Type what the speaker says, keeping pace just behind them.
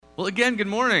Well, again, good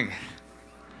morning.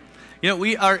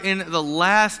 We are in the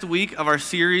last week of our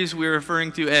series we're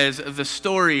referring to as The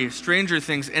Story, Stranger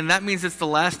Things, and that means it's the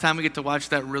last time we get to watch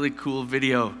that really cool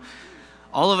video.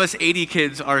 All of us 80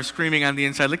 kids are screaming on the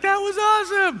inside like, that was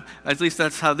awesome! At least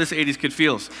that's how this 80s kid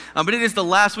feels. But it is the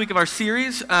last week of our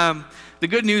series. The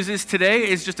good news is today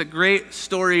is just a great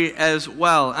story as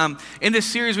well. In this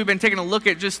series, we've been taking a look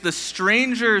at just the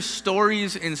stranger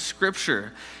stories in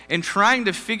Scripture and trying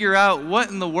to figure out what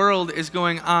in the world is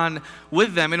going on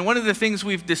with them. And one of the things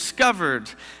we've discovered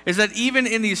is that even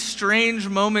in these strange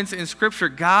moments in Scripture,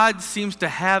 God seems to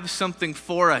have something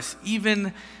for us,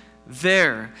 even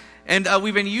there. And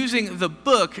we've been using the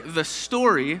book, The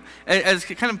Story, as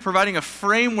kind of providing a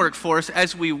framework for us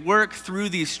as we work through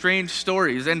these strange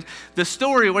stories. And the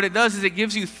story, what it does is it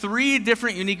gives you three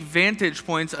different unique vantage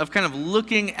points of kind of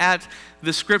looking at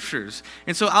the Scriptures.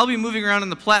 And so I'll be moving around on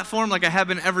the platform like I have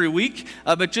been every week,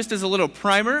 but just as a little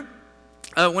primer,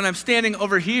 when I'm standing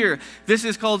over here, this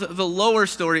is called the lower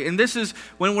story, and this is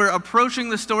when we're approaching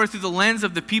the story through the lens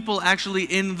of the people actually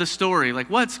in the story, like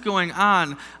what's going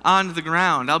on the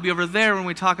ground. I'll be over there when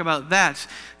we talk about that.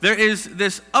 There is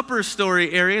this upper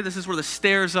story area, this is where the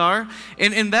stairs are,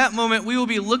 and in that moment we will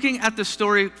be looking at the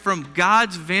story from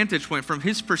God's vantage point, from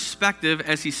His perspective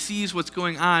as He sees what's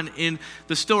going on in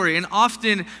the story. And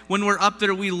often when we're up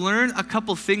there, we learn a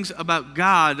couple things about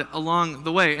God along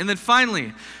the way. And then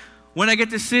finally, when I get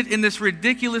to sit in this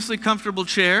ridiculously comfortable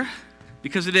chair,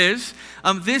 because it is,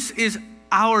 this is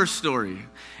our story.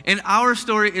 And our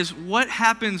story is what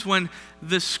happens when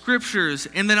the Scriptures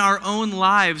and then our own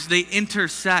lives, they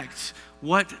intersect.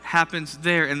 What happens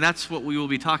there? And that's what we will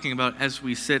be talking about as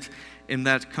we sit in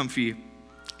that comfy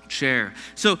chair.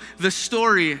 So the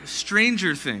story,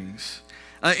 Stranger Things.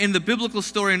 In the biblical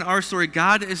story, in our story,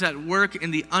 God is at work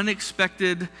in the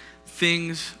unexpected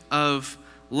things of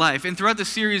life. And throughout the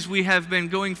series, we have been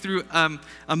going through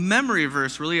a memory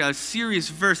verse, really, a series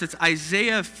verse. It's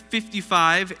Isaiah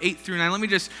 55, 8 through 9. Let me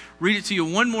just read it to you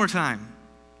one more time.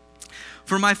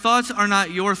 For my thoughts are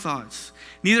not your thoughts,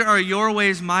 neither are your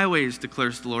ways my ways,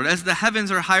 declares the Lord. As the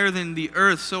heavens are higher than the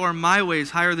earth, so are my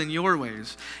ways higher than your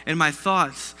ways, and my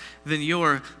thoughts than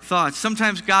your thoughts.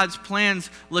 Sometimes God's plans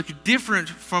look different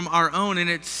from our own, and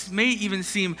it may even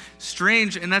seem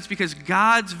strange, and that's because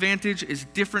God's vantage is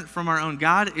different from our own.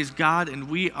 God is God, and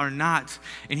we are not,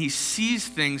 and He sees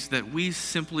things that we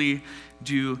simply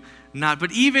do not.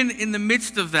 But even in the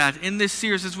midst of that, in this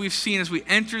series, as we've seen, as we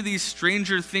enter these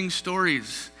Stranger Things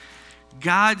stories,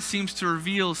 God seems to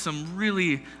reveal some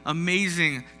really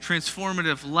amazing,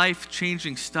 transformative,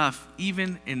 life-changing stuff,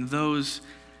 even in those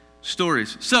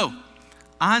stories. So,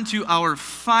 on to our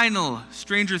final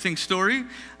Stranger Things story.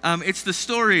 It's the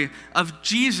story of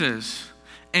Jesus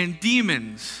and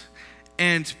demons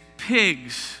and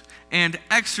pigs and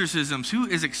exorcisms. Who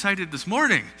is excited this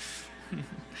morning?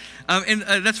 And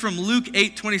that's from Luke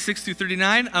 8, 26 through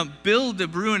 39. Bill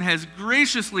DeBruin has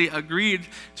graciously agreed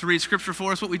to read Scripture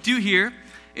for us. What we do here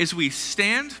is we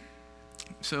stand.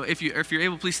 So if you're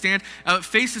able, please stand.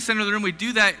 Face the center of the room. We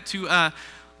do that to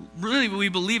really, we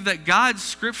believe that God's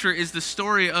Scripture is the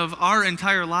story of our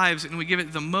entire lives, and we give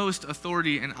it the most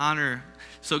authority and honor.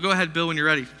 So go ahead, Bill, when you're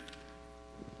ready.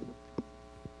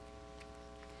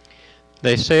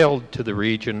 They sailed to the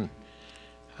region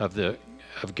of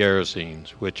Gerasenes,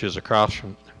 which is across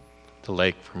from the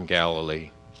lake from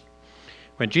Galilee.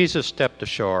 When Jesus stepped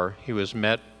ashore, he was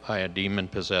met by a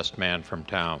demon-possessed man from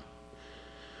town.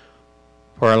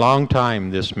 For a long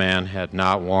time, this man had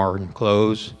not worn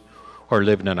clothes or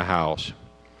lived in a house,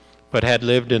 but had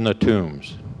lived in the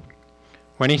tombs.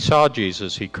 When he saw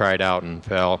Jesus, he cried out and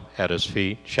fell at his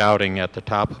feet, shouting at the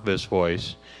top of his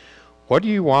voice, "What do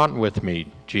you want with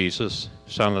me, Jesus,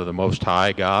 Son of the Most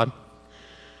High God?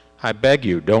 I beg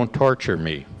you, don't torture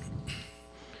me."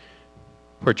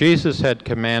 For Jesus had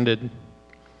commanded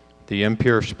the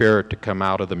impure spirit to come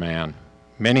out of the man.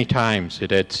 Many times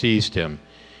it had seized him,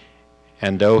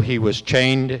 and though he was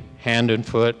chained hand and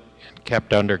foot and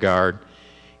kept under guard,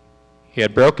 he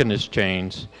had broken his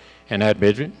chains and had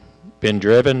been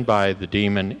driven by the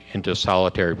demon into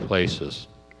solitary places.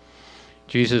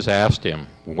 Jesus asked him,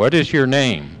 "What is your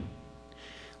name?"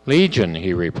 "Legion,"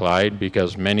 he replied,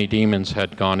 because many demons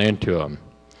had gone into him.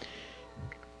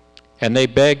 And they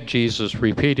begged Jesus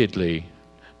repeatedly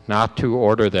not to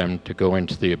order them to go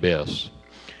into the abyss.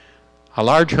 A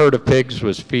large herd of pigs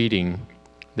was feeding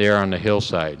there on the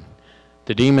hillside.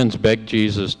 The demons begged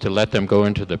Jesus to let them go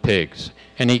into the pigs,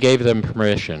 and he gave them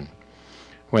permission.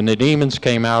 When the demons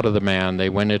came out of the man, they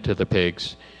went into the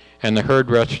pigs, and the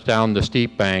herd rushed down the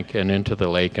steep bank and into the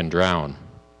lake and drowned.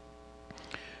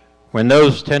 When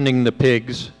those tending the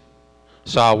pigs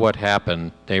saw what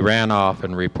happened, they ran off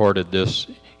and reported this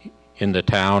in the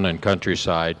town and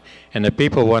countryside, and the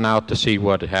people went out to see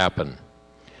what had happened.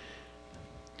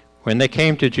 When they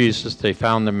came to Jesus, they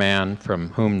found the man from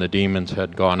whom the demons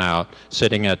had gone out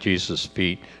sitting at Jesus'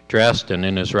 feet, dressed and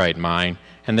in his right mind,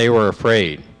 and they were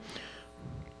afraid.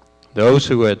 Those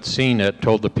who had seen it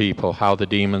told the people how the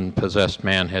demon-possessed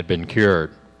man had been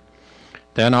cured.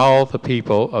 Then all the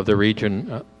people of the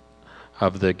region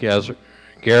of the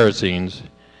Gerasenes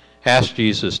asked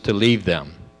Jesus to leave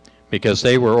them, because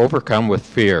they were overcome with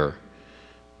fear.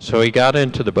 So he got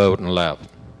into the boat and left.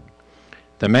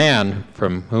 The man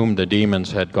from whom the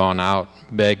demons had gone out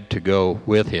begged to go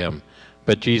with him,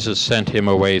 but Jesus sent him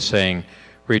away, saying,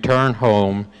 "Return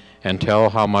home and tell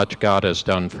how much God has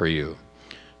done for you."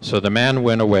 So the man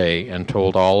went away and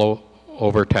told all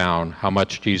over town how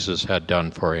much Jesus had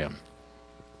done for him.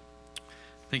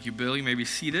 Thank you, Bill. You may be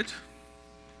seated.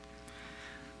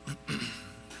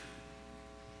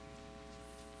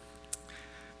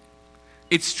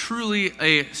 It's truly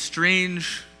a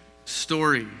strange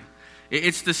story.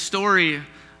 It's the story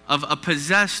of a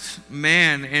possessed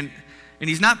man, and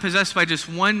he's not possessed by just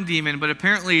one demon, but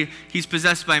apparently he's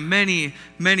possessed by many,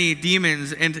 many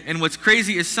demons. And what's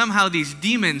crazy is somehow these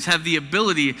demons have the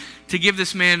ability to give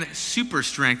this man super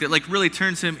strength. It like really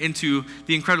turns him into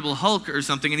the Incredible Hulk or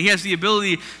something. And he has the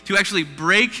ability to actually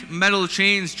break metal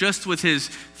chains just with his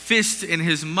fist and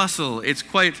his muscle. It's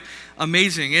quite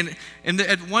amazing. And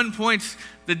at one point,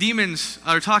 the demons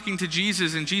are talking to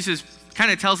Jesus, and Jesus kind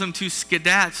of tells them to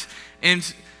skedat,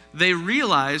 and they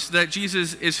realize that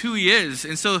Jesus is who he is.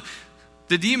 And so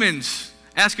the demons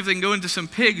ask if they can go into some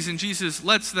pigs, and Jesus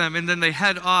lets them, and then they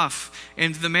head off,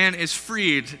 and the man is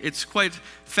freed. It's quite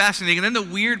fascinating. And then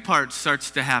the weird part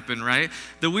starts to happen, right?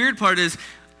 The weird part is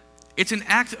it's an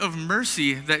act of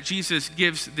mercy that Jesus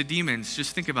gives the demons.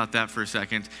 Just think about that for a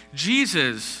second.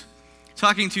 Jesus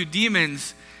talking to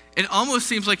demons, it almost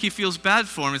seems like he feels bad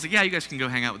for him. He's like, yeah, you guys can go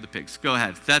hang out with the pigs. Go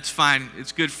ahead. That's fine.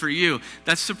 It's good for you.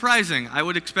 That's surprising. I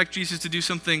would expect Jesus to do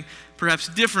something perhaps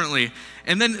differently.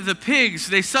 And then the pigs,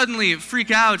 they suddenly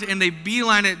freak out and they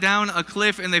beeline it down a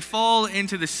cliff and they fall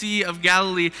into the Sea of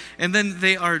Galilee, and then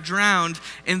they are drowned.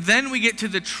 And then we get to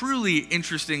the truly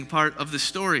interesting part of the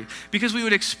story, because we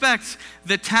would expect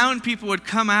the town people would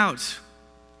come out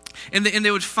and they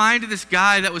would find this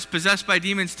guy that was possessed by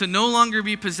demons to no longer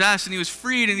be possessed, and he was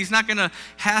freed, and he's not going to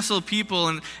hassle people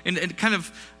and kind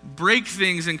of break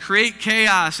things and create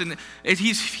chaos, and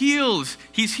he's healed.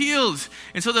 He's healed.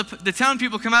 And so the town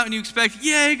people come out, and you expect,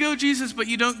 yay, go Jesus, but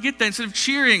you don't get that. Instead of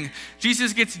cheering,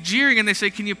 Jesus gets jeering, and they say,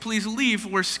 can you please leave?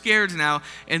 We're scared now.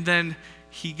 And then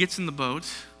he gets in the boat,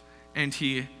 and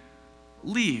he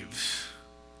leaves.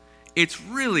 It's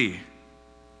really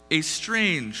a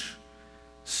strange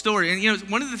story. And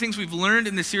one of the things we've learned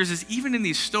in this series is even in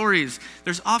these stories,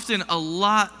 there's often a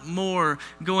lot more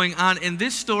going on. And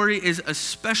this story is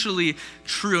especially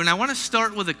true. And I want to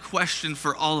start with a question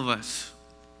for all of us.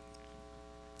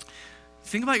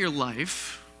 Think about your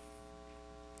life.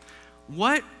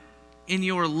 What in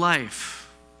your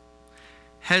life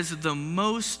has the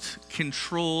most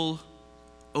control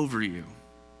over you?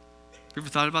 Have you ever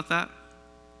thought about that?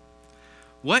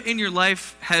 What in your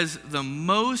life has the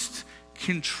most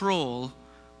control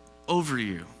over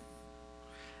you?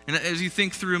 And as you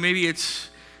think through, maybe is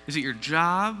it your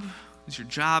job? Does your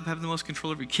job have the most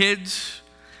control over your kids?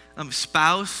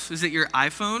 Spouse? Is it your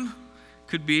iPhone?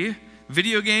 Could be.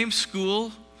 Video games,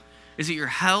 school? Is it your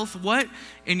health? What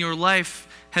in your life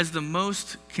has the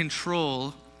most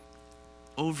control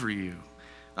over you?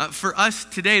 For us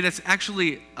today, that's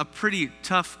actually a pretty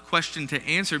tough question to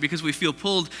answer, because we feel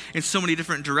pulled in so many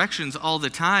different directions all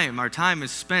the time. Our time is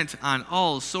spent on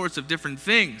all sorts of different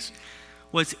things.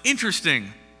 What's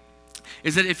interesting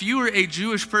is that if you were a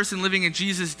Jewish person living in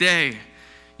Jesus' day,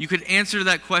 you could answer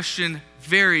that question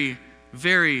very,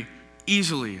 very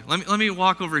easily. Let me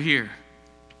walk over here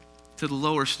to the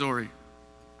lower story.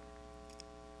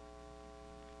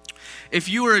 If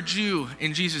you were a Jew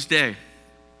in Jesus' day,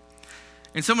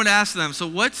 and someone asked them, so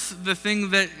what's the thing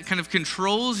that kind of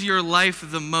controls your life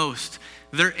the most?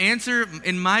 Their answer,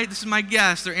 this is my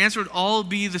guess, their answer would all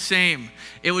be the same.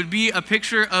 It would be a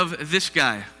picture of this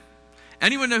guy.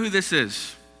 Anyone know who this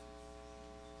is?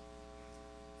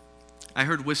 I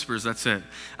heard whispers, that's it.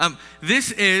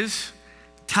 This is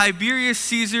Tiberius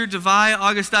Caesar Divii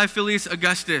Augusti Filius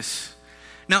Augustus.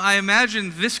 Now, I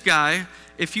imagine this guy,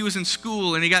 if he was in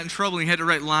school and he got in trouble and he had to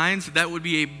write lines, that would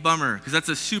be a bummer, because that's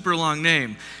a super long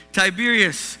name.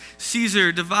 Tiberius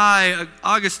Caesar Divii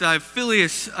Augusti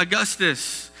Filius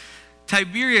Augustus.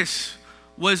 Tiberius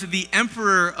was the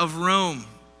emperor of Rome.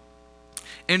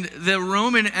 And the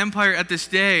Roman Empire at this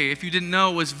day, if you didn't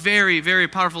know, was very, very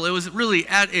powerful. It was really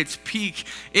at its peak.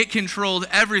 It controlled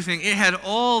everything. It had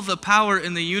all the power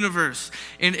in the universe.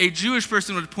 And a Jewish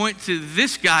person would point to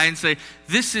this guy and say,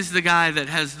 this is the guy that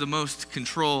has the most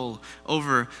control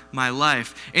over my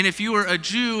life. And if you were a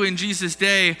Jew in Jesus'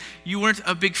 day, you weren't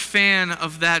a big fan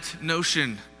of that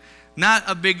notion. Not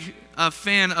a big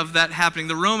fan of that happening.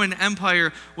 The Roman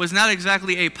Empire was not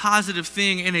exactly a positive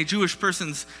thing in a Jewish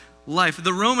person's life.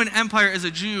 The Roman Empire as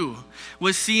a Jew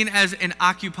was seen as an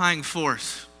occupying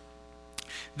force.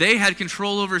 They had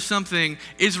control over something,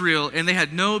 Israel, and they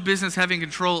had no business having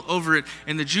control over it,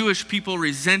 and the Jewish people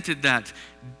resented that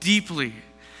deeply.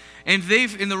 And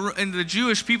the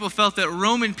Jewish people felt that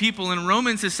Roman people and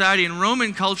Roman society and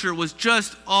Roman culture was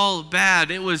just all bad.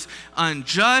 It was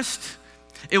unjust.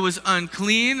 It was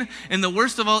unclean, and the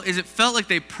worst of all is it felt like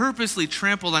they purposely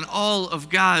trampled on all of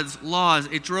God's laws.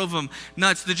 It drove them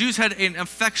nuts. The Jews had an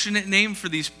affectionate name for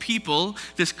these people,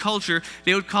 this culture.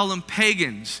 They would call them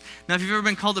pagans. Now, if you've ever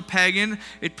been called a pagan,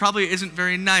 it probably isn't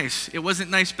very nice. It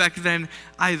wasn't nice back then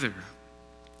either.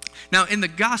 Now, in the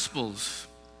Gospels,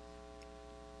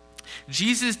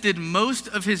 Jesus did most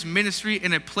of his ministry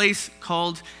in a place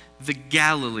called the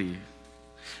Galilee.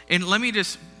 And let me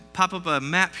just pop up a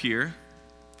map here.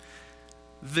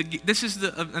 This is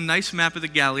a nice map of the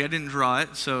Galilee. I didn't draw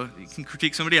it, so you can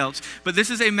critique somebody else. But this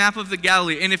is a map of the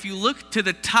Galilee. And if you look to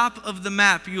the top of the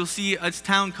map, you'll see a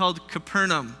town called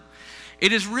Capernaum.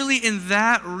 It is really in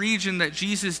that region that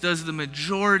Jesus does the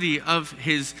majority of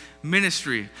his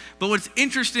ministry. But what's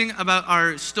interesting about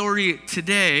our story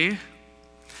today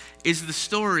is the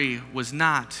story was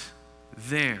not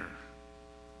there.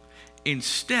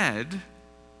 Instead,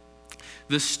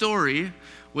 the story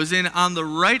was on the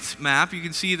right map. You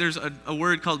can see there's a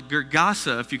word called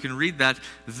Gergasa, if you can read that.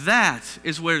 That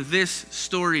is where this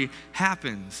story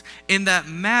happens. And that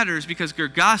matters because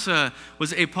Gergasa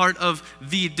was a part of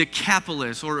the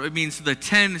Decapolis, or it means the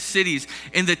 10 cities.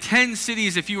 And the 10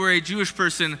 cities, if you were a Jewish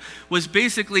person, was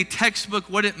basically textbook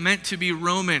what it meant to be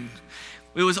Roman.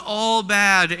 It was all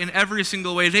bad in every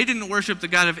single way. They didn't worship the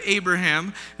God of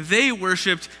Abraham. They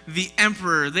worshiped the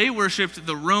emperor. They worshiped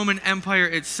the Roman Empire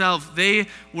itself. It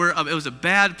was a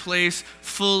bad place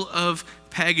full of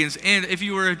pagans. And if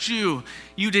you were a Jew,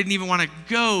 you didn't even want to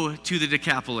go to the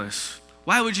Decapolis.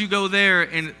 Why would you go there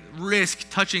and risk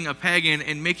touching a pagan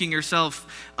and making yourself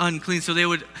unclean? So they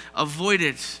would avoid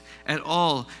it at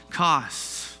all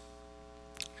costs.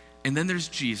 And then there's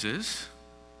Jesus.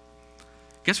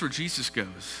 Guess where Jesus goes?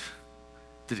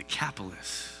 The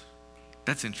Decapolis.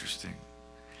 That's interesting.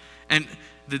 And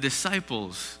the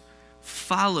disciples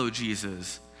follow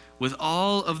Jesus with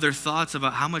all of their thoughts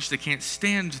about how much they can't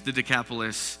stand the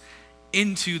Decapolis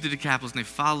into the Decapolis, and they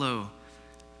follow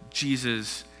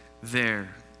Jesus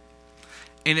there.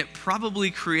 And it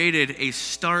probably created a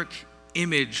stark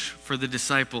image for the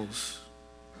disciples.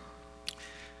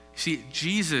 See,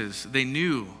 Jesus, they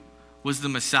knew, was the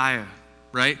Messiah.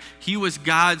 Right? He was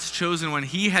God's chosen one.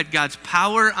 He had God's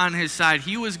power on his side.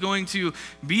 He was going to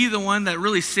be the one that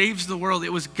really saves the world.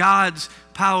 It was God's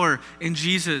power in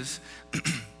Jesus.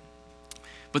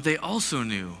 But they also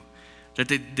knew that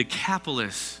the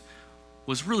Decapolis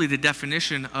was really the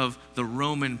definition of the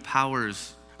Roman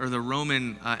powers or the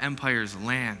Roman Empire's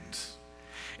land.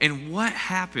 And what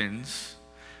happens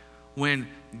when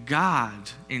God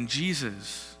in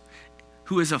Jesus,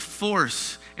 who is a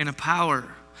force and a power,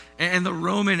 and the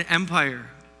Roman Empire,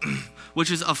 which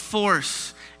is a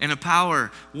force and a power,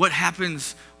 what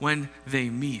happens when they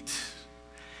meet?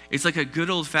 It's like a good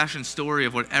old-fashioned story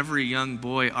of what every young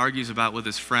boy argues about with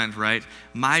his friend, right?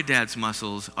 My dad's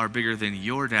muscles are bigger than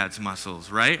your dad's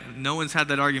muscles, right? No one's had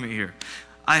that argument here.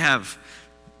 I have.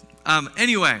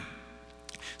 Anyway,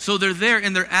 so they're there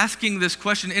and they're asking this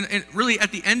question. And really,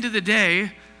 at the end of the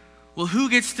day, well, who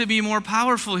gets to be more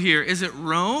powerful here? Is it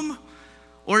Rome?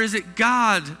 Or is it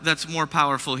God that's more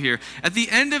powerful here? At the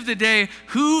end of the day,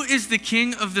 who is the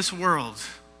king of this world?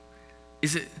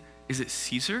 Is it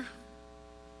Caesar?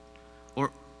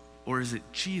 Or is it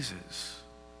Jesus?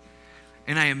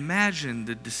 And I imagine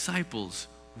the disciples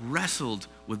wrestled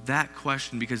with that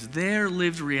question because their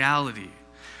lived reality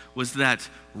was that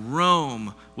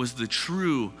Rome was the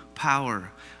true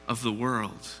power of the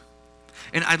world.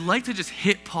 And I'd like to just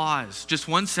hit pause just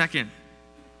 1 second.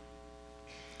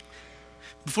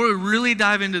 Before we really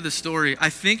dive into the story,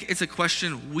 I think it's a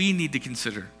question we need to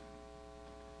consider.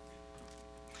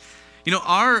 You know,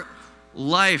 our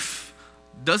life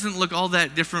doesn't look all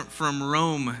that different from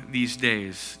Rome these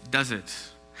days, does it?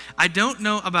 I don't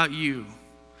know about you,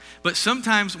 But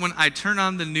sometimes when I turn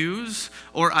on the news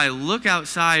or I look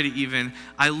outside even,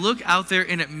 I look out there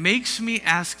and it makes me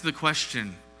ask the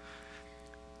question,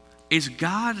 is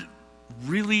God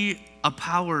really a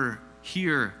power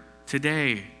here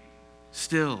today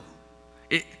still?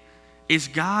 Is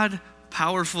God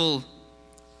powerful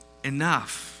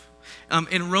enough?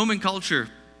 In Roman culture,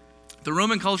 the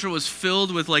Roman culture was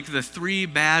filled with like the three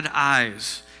bad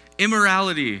I's: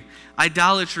 immorality,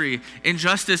 idolatry,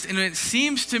 injustice. And it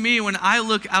seems to me when I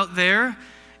look out there,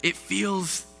 it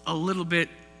feels a little bit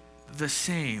the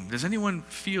same. Does anyone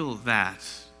feel that?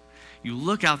 You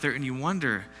look out there and you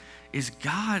wonder, is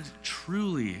God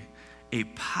truly a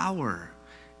power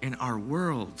in our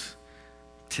world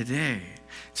today?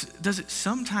 Does it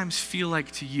sometimes feel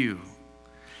like to you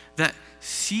that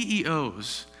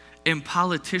CEOs and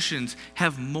politicians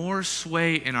have more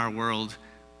sway in our world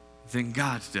than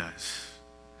God does?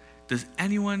 Does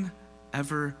anyone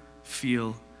ever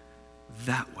feel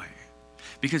that way?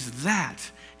 Because that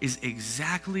is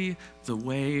exactly the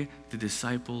way the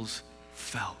disciples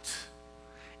felt.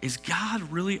 Is God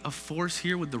really a force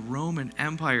here with the Roman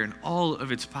Empire and all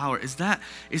of its power?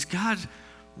 Is God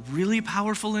really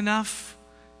powerful enough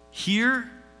here?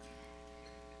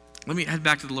 Let me head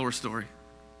back to the lower story.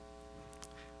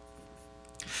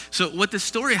 So what the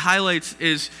story highlights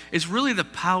is really the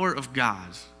power of God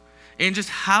and just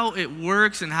how it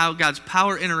works and how God's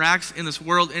power interacts in this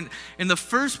world. And the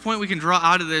first point we can draw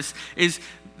out of this is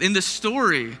in the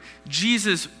story,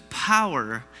 Jesus'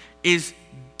 power is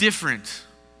different.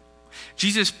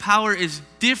 Jesus' power is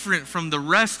different from the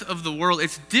rest of the world.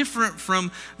 It's different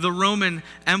from the Roman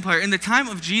Empire. In the time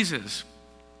of Jesus,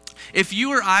 if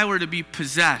you or I were to be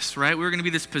possessed, right? We were going to be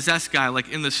this possessed guy like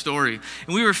in the story,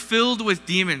 and we were filled with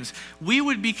demons, we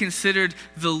would be considered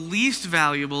the least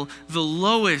valuable, the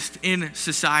lowest in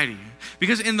society.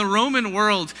 Because in the Roman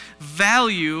world,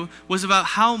 value was about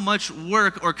how much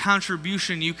work or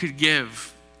contribution you could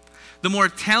give. The more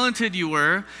talented you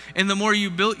were, and the more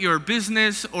you built your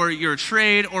business or your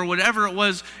trade or whatever it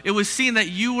was seen that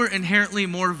you were inherently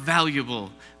more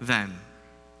valuable then.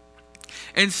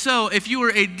 And so if you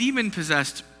were a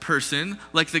demon-possessed person,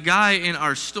 like the guy in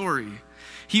our story,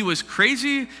 he was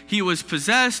crazy, he was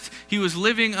possessed, he was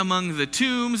living among the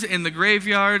tombs in the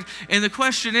graveyard. And the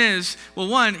question is, well,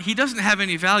 one, he doesn't have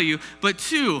any value, but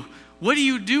two, what do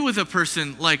you do with a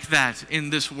person like that in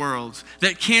this world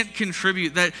that can't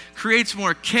contribute, that creates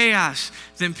more chaos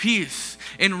than peace?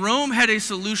 And Rome had a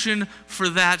solution for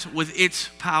that with its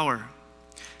power.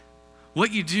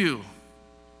 What you do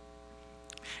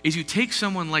is you take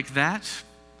someone like that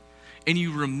and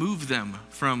you remove them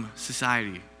from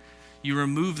society. You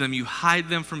remove them, you hide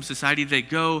them from society, they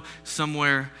go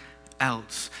somewhere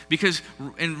else. Because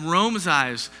in Rome's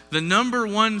eyes, the number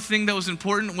one thing that was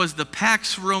important was the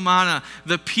Pax Romana,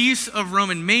 the peace of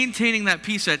Rome, and maintaining that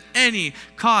peace at any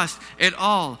cost at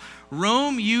all.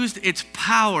 Rome used its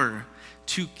power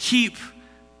to keep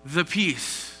the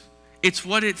peace. It's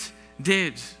what it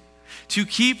did. To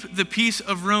keep the peace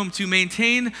of Rome, to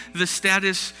maintain the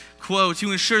status quo,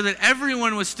 to ensure that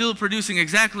everyone was still producing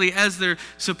exactly as they're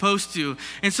supposed to.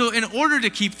 And so in order to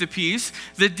keep the peace,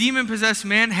 the demon-possessed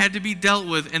man had to be dealt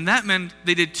with, and that meant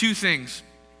they did two things: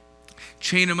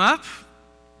 chain him up,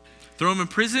 throw him in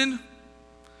prison,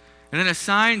 and then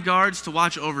assign guards to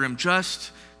watch over him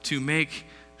just to make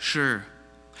sure.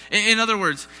 In other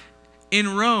words,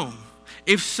 in Rome,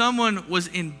 if someone was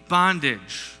in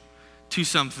bondage to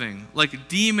something like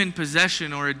demon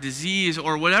possession or a disease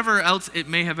or whatever else it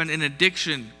may have been, an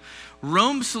addiction,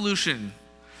 Rome's solution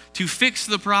to fix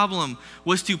the problem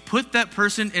was to put that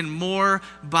person in more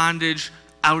bondage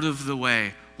out of the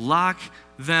way, lock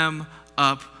them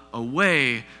up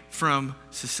away from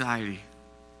society.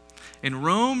 And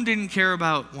Rome didn't care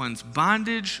about one's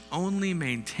bondage, only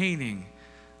maintaining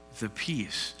the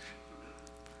peace.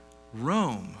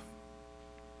 Rome,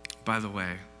 by the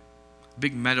way,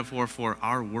 big metaphor for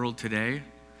our world today,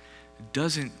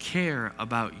 doesn't care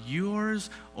about yours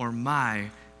or my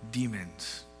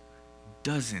demons.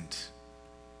 Doesn't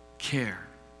care.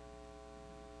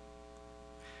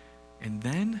 And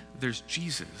then there's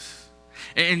Jesus.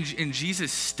 And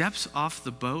Jesus steps off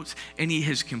the boat, and he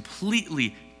is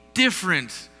completely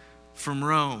different from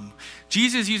Rome.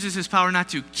 Jesus uses his power not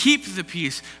to keep the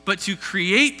peace, but to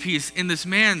create peace in this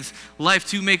man's life,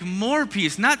 to make more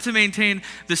peace, not to maintain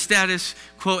the status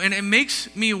quo. And it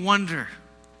makes me wonder,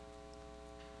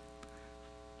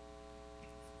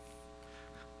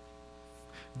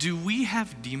 do we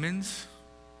have demons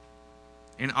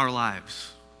in our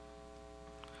lives?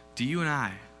 Do you and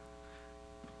I?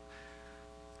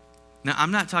 Now,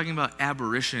 I'm not talking about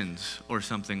aberrations or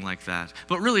something like that,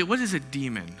 but really, what is a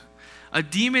demon? A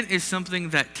demon is something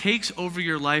that takes over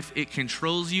your life, it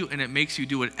controls you, and it makes you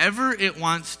do whatever it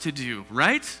wants to do,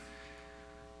 right?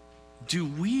 Do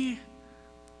we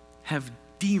have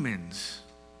demons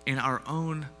in our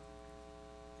own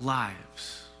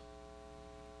lives?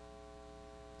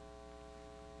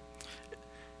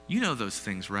 You know those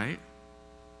things, right?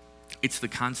 It's the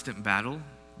constant battle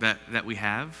that we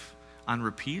have on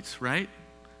repeat, right?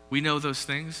 We know those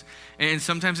things. And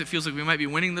sometimes it feels like we might be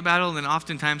winning the battle, and then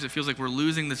oftentimes it feels like we're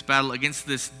losing this battle against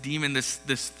this demon, this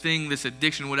thing, this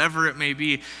addiction, whatever it may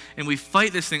be. And we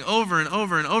fight this thing over and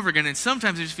over and over again. And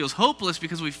sometimes it just feels hopeless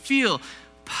because we feel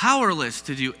powerless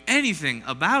to do anything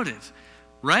about it,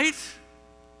 right?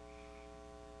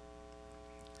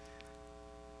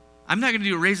 I'm not going to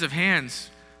do a raise of hands.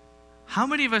 How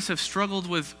many of us have struggled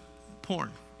with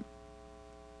porn?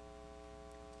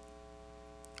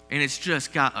 And it's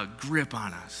just got a grip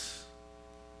on us.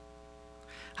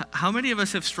 How many of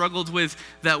us have struggled with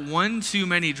that one too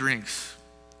many drinks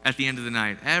at the end of the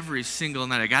night? Every single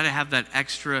night, I got to have that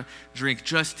extra drink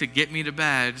just to get me to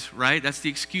bed, right? That's the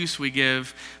excuse we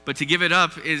give. But to give it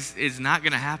up is not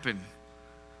going to happen,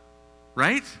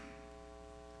 right?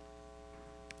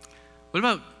 What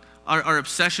about our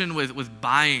obsession with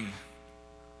buying?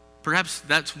 Perhaps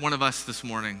that's one of us this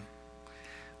morning.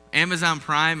 Amazon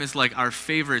Prime is like our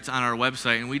favorites on our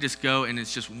website, and we just go and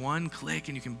it's just one click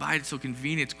and you can buy it. It's so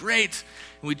convenient. It's great.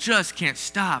 And we just can't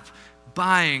stop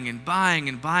buying and buying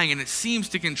and buying, and it seems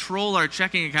to control our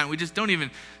checking account. We just don't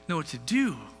even know what to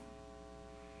do.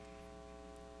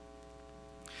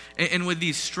 And with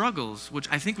these struggles, which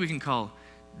I think we can call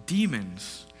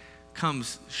demons,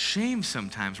 comes shame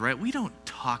sometimes, right? We don't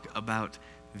talk about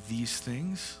these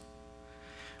things.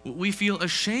 We feel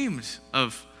ashamed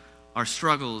of our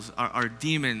struggles, our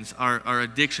demons, our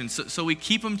addictions. So we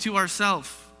keep them to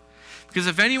ourselves. Because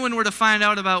if anyone were to find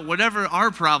out about whatever our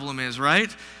problem is,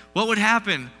 right, what would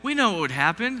happen? We know what would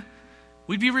happen.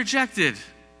 We'd be rejected.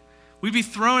 We'd be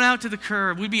thrown out to the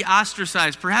curb. We'd be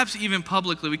ostracized, perhaps even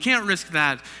publicly. We can't risk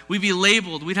that. We'd be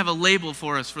labeled. We'd have a label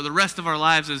for us for the rest of our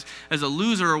lives as a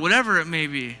loser or whatever it may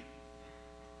be.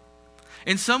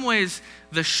 In some ways,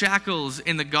 the shackles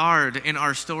and the guard in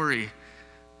our story,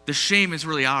 the shame is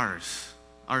really ours,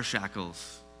 our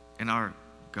shackles and our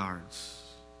guards.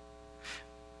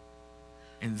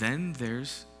 And then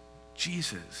there's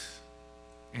Jesus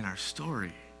in our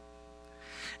story.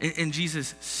 And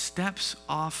Jesus steps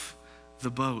off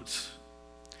the boat.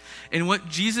 And what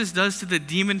Jesus does to the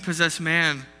demon-possessed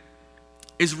man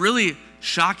is really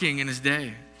shocking in his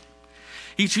day.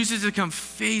 He chooses to come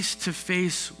face to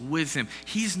face with him.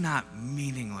 He's not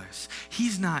meaningless.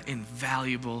 He's not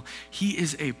invaluable. He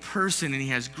is a person, and he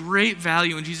has great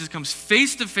value, and Jesus comes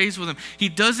face to face with him. He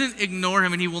doesn't ignore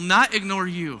him, and he will not ignore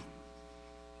you.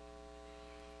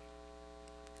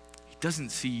 He doesn't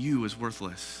see you as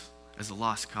worthless, as a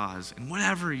lost cause, and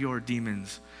whatever your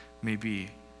demons may be.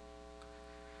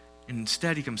 And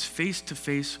instead, he comes face to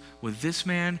face with this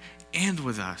man and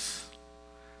with us.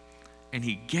 And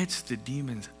he gets the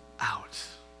demons out.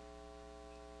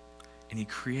 And he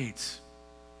creates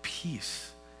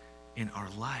peace in our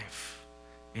life,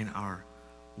 in our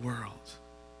world.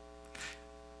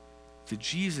 The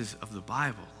Jesus of the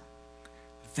Bible,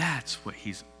 that's what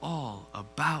he's all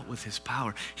about with his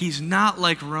power. He's not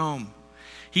like Rome.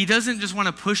 He doesn't just want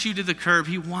to push you to the curb.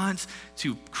 He wants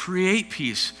to create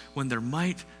peace when there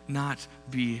might not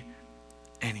be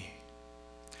any.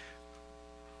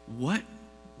 What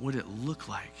would it look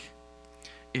like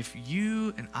if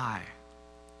you and I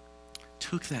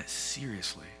took that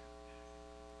seriously?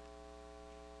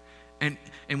 And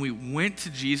we went to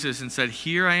Jesus and said,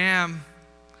 here I am.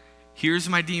 Here's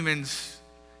my demons.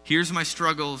 Here's my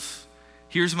struggles.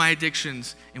 Here's my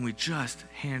addictions. And we just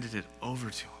handed it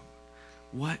over to him.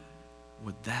 What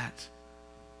would that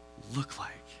look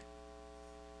like?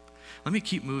 Let me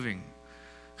keep moving.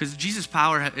 Because Jesus'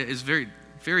 power is very,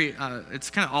 it's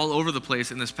kind of all over the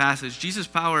place in this passage. Jesus'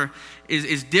 power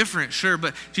is different, sure,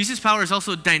 but Jesus' power is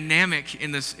also dynamic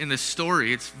in this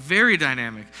story. It's very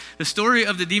dynamic. The story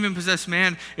of the demon-possessed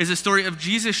man is a story of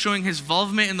Jesus showing his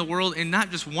involvement in the world in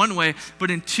not just one way, but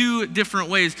in two different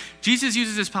ways. Jesus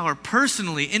uses his power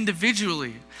personally,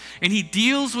 individually, and he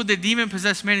deals with the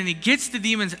demon-possessed man, and he gets the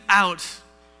demons out,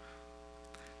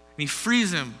 and he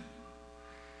frees him.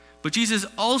 But Jesus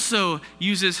also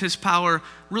uses his power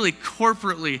really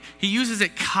corporately. He uses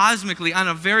it cosmically on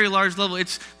a very large level.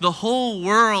 It's the whole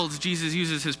world Jesus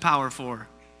uses his power for.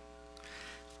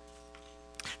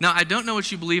 Now, I don't know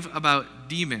what you believe about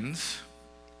demons,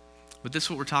 but this is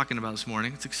what we're talking about this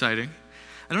morning. It's exciting.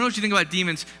 I don't know what you think about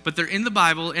demons, but they're in the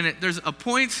Bible, and there's a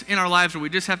point in our lives where we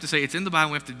just have to say, it's in the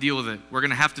Bible, we have to deal with it. We're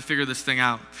going to have to figure this thing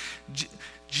out.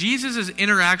 Jesus'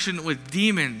 interaction with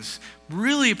demons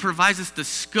really provides us the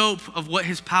scope of what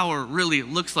his power really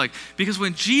looks like. Because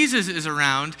when Jesus is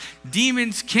around,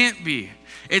 demons can't be.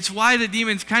 It's why the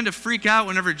demons kind of freak out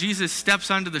whenever Jesus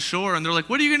steps onto the shore and they're like,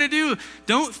 what are you going to do?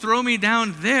 Don't throw me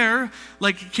down there.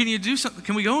 Like, can you do something?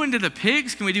 Can we go into the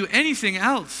pigs? Can we do anything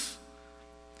else?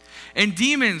 And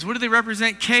demons, what do they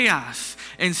represent? Chaos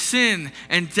and sin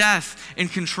and death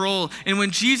and control. And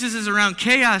when Jesus is around,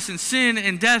 chaos and sin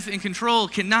and death and control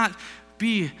cannot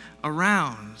be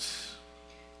around.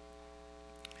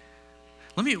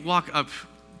 Let me walk up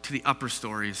to the upper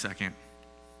story a second.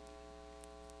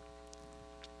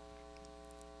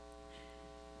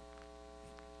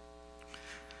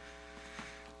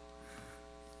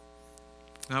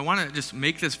 Now, I want to just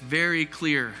make this very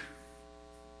clear.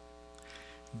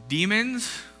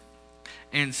 Demons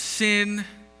and sin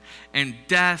and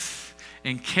death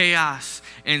and chaos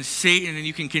and Satan, and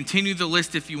you can continue the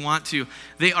list if you want to,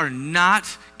 they are not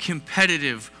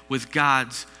competitive with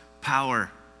God's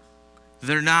power.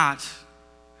 They're not.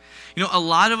 You know, a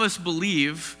lot of us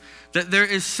believe that there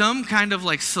is some kind of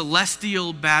like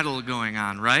celestial battle going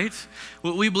on, right?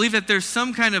 We believe that there's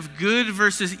some kind of good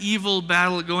versus evil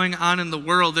battle going on in the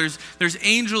world. There's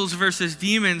angels versus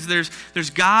demons. There's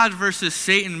God versus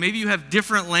Satan. Maybe you have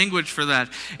different language for that.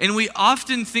 And we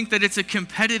often think that it's a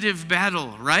competitive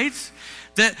battle, right?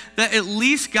 That at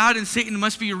least God and Satan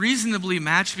must be reasonably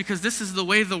matched because this is the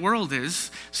way the world is.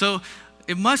 So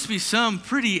it must be some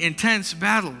pretty intense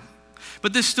battle.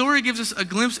 But this story gives us a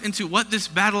glimpse into what this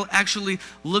battle actually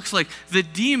looks like. The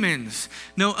demons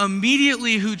know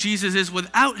immediately who Jesus is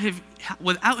without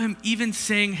him even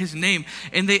saying his name.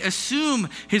 And they assume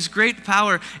his great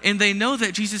power, and they know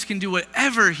that Jesus can do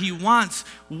whatever he wants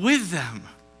with them.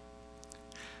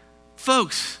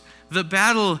 Folks, the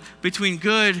battle between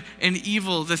good and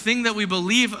evil, the thing that we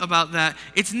believe about that,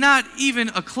 it's not even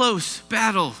a close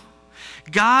battle.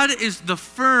 God is the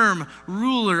firm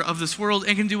ruler of this world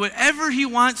and can do whatever he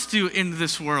wants to in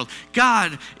this world.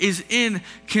 God is in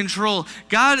control.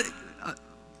 God,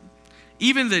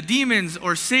 even the demons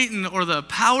or Satan or the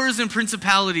powers and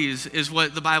principalities is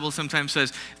what the Bible sometimes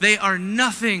says. They are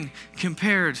nothing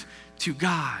compared to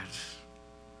God.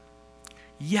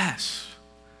 Yes,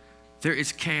 there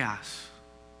is chaos.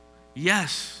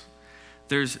 Yes,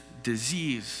 there's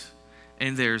disease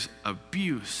and there's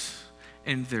abuse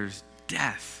and there's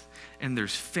death, and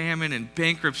there's famine and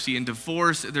bankruptcy and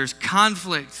divorce, there's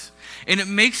conflict, and it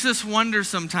makes us wonder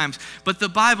sometimes, but the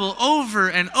Bible over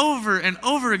and over and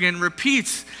over again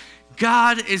repeats,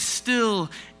 God is still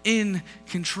in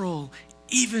control,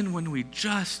 even when we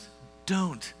just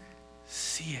don't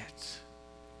see it.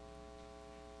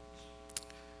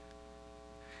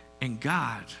 And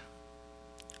God,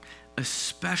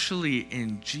 especially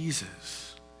in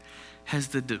Jesus, has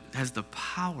the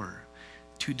power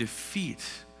to defeat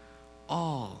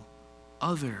all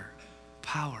other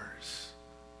powers.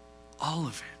 All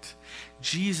of it.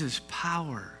 Jesus'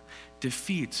 power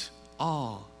defeats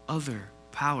all other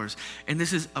powers. And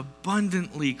this is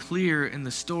abundantly clear in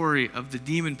the story of the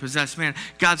demon-possessed man.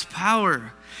 God's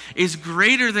power is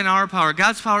greater than our power.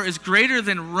 God's power is greater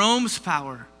than Rome's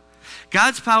power.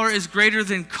 God's power is greater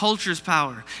than culture's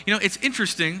power. You know, it's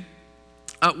interesting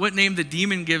what name the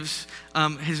demon gives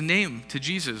his name to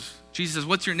Jesus. Jesus says,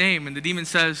 what's your name? And the demon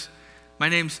says, my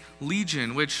name's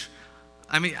Legion, which,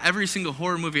 I mean, every single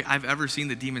horror movie I've ever seen,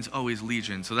 the demon's always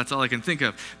Legion, so that's all I can think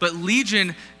of. But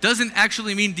Legion doesn't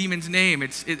actually mean demon's name.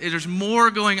 There's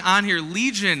more going on here.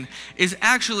 Legion is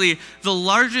actually the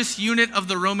largest unit of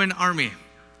the Roman army.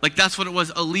 Like, that's what it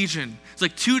was, a legion. It's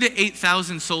like 2,000 to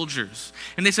 8,000 soldiers.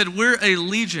 And they said, we're a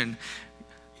legion.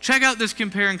 Check out this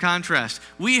compare and contrast.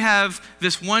 We have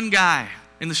this one guy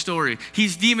in the story.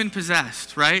 He's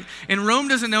demon-possessed, right? And Rome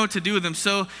doesn't know what to do with him.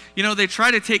 So, you know, they try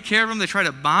to take care of him. They try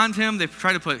to bond him. They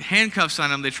try to put handcuffs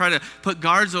on him. They try to put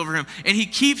guards over him. And he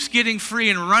keeps getting free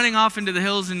and running off into the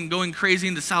hills and going crazy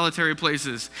into solitary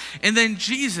places. And then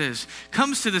Jesus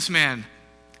comes to this man,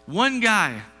 one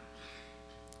guy.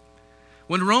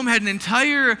 When Rome had an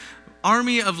entire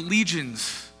army of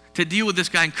legions to deal with this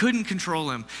guy and couldn't control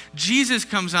him, Jesus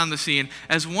comes on the scene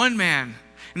as one man.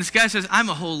 And this guy says, I'm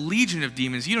a whole legion of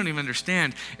demons. You don't even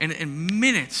understand. And in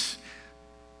minutes,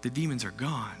 the demons are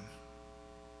gone.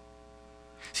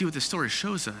 See, what the story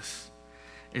shows us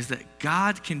is that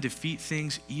God can defeat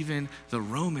things even the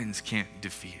Romans can't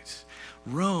defeat.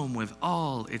 Rome, with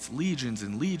all its legions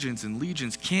and legions and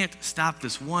legions, can't stop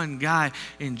this one guy.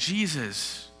 And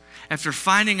Jesus, after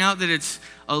finding out that it's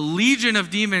a legion of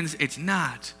demons, it's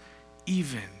not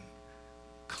even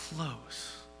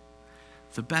close.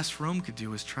 The best Rome could do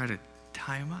was try to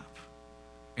tie him up,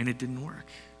 and it didn't work.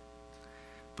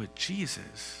 But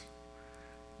Jesus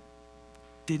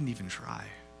didn't even try.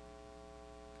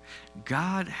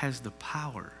 God has the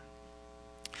power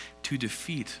to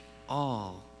defeat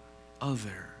all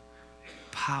other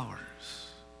powers.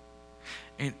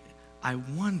 And I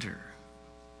wonder,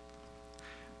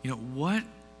 what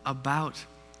about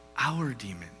our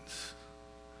demons?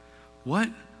 What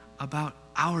about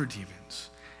our demons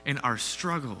and our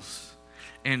struggles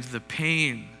and the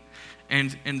pain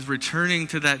and returning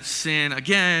to that sin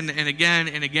again and again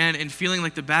and again and feeling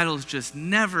like the battle is just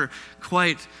never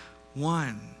quite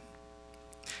won?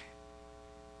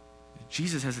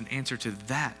 Jesus has an answer to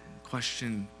that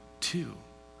question too.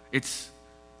 It's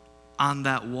on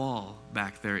that wall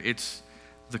back there. It's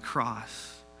the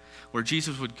cross where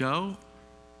Jesus would go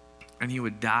and he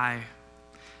would die.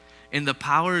 And the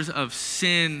powers of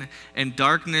sin and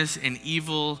darkness and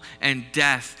evil and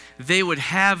death, they would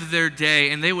have their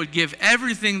day and they would give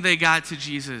everything they got to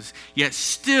Jesus. Yet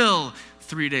still,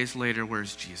 3 days later,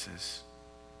 where's Jesus?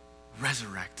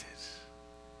 Resurrected.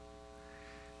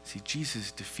 See,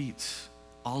 Jesus defeats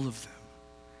all of them.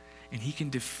 And he can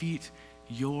defeat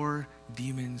your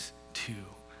demons too.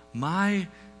 My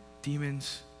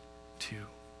demons too.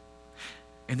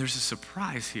 And there's a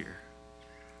surprise here.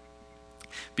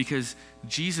 Because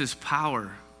Jesus'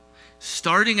 power,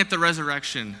 starting at the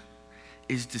resurrection,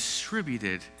 is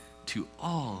distributed to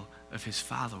all of his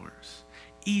followers.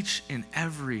 Each and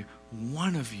every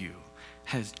one of you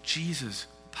has Jesus'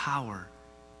 power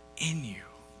in you.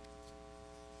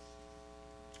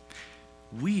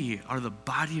 We are the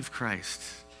body of Christ,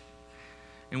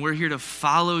 and we're here to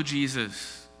follow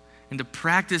Jesus and to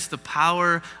practice the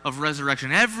power of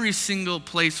resurrection. Every single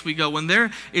place we go, when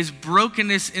there is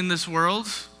brokenness in this world,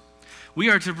 we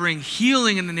are to bring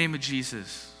healing in the name of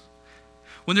Jesus.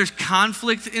 When there's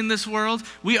conflict in this world,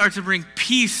 we are to bring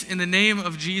peace in the name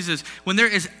of Jesus. When there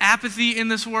is apathy in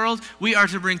this world, we are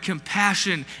to bring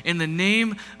compassion in the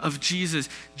name of Jesus.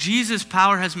 Jesus'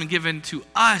 power has been given to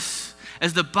us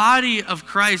as the body of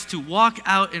Christ to walk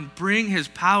out and bring his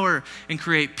power and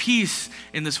create peace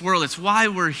in this world. It's why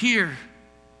we're here.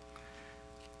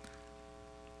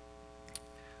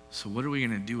 So what are we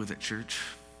going to do with it, church?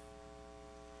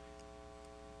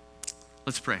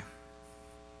 Let's pray.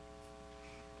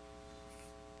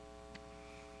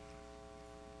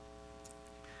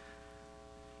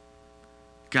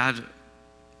 God,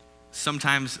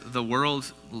 sometimes the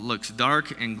world looks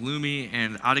dark and gloomy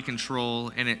and out of control,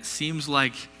 and it seems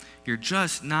like you're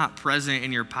just not present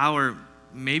and your power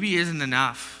maybe isn't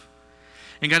enough.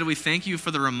 And God, we thank you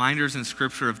for the reminders in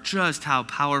Scripture of just how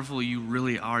powerful you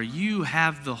really are. You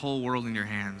have the whole world in your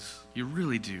hands. You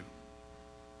really do.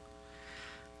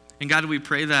 And God, we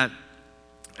pray that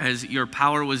as your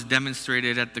power was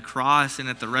demonstrated at the cross and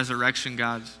at the resurrection,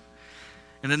 God,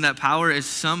 and then that power is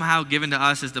somehow given to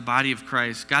us as the body of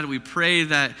Christ. God, we pray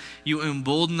that you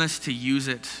embolden us to use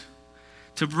it,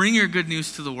 to bring your good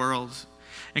news to the world.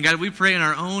 And God, we pray in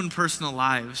our own personal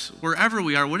lives, wherever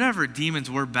we are, whatever demons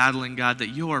we're battling, God, that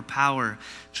your power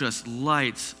just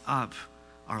lights up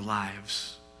our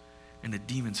lives and the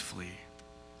demons flee.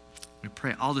 We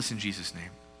pray all this in Jesus'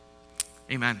 name.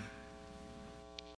 Amen.